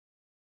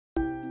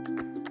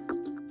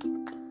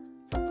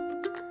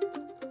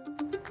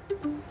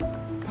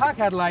Park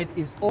Adelaide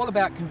is all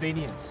about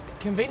convenience.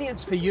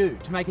 Convenience for you,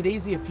 to make it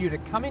easier for you to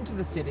come into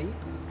the city,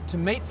 to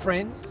meet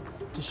friends,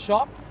 to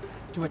shop,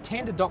 to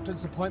attend a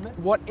doctor's appointment.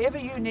 Whatever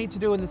you need to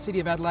do in the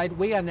City of Adelaide,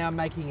 we are now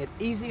making it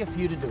easier for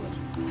you to do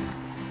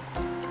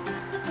it.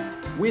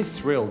 We're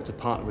thrilled to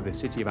partner with the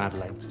City of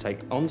Adelaide to take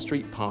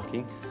on-street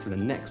parking to the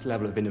next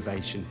level of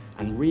innovation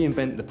and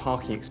reinvent the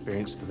parking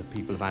experience for the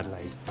people of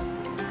Adelaide.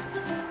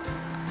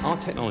 Our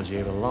technology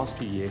over the last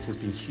few years has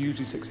been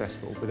hugely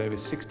successful, with over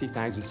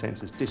 60,000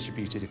 sensors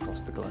distributed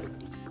across the globe.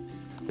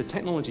 The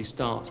technology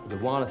starts with a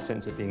wireless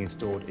sensor being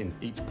installed in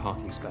each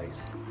parking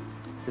space.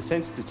 The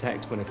sensor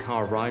detects when a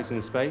car arrives in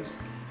the space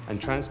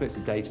and transmits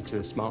the data to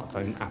a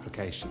smartphone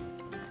application.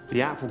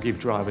 The app will give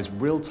drivers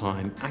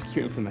real-time,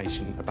 accurate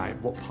information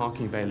about what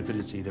parking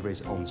availability there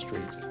is on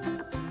street.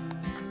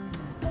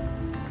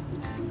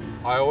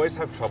 I always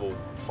have trouble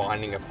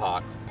finding a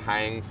park,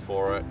 paying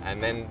for it,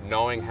 and then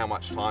knowing how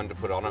much time to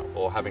put on it,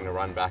 or having to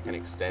run back and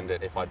extend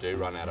it if I do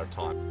run out of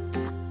time.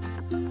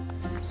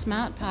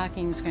 Smart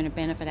parking is going to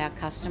benefit our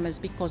customers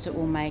because it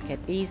will make it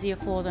easier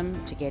for them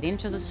to get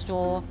into the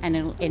store, and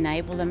it'll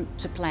enable them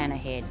to plan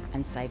ahead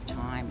and save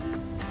time.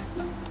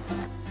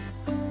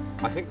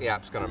 I think the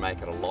app's going to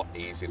make it a lot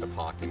easier to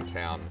park in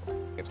town.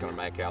 It's going to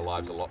make our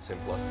lives a lot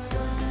simpler.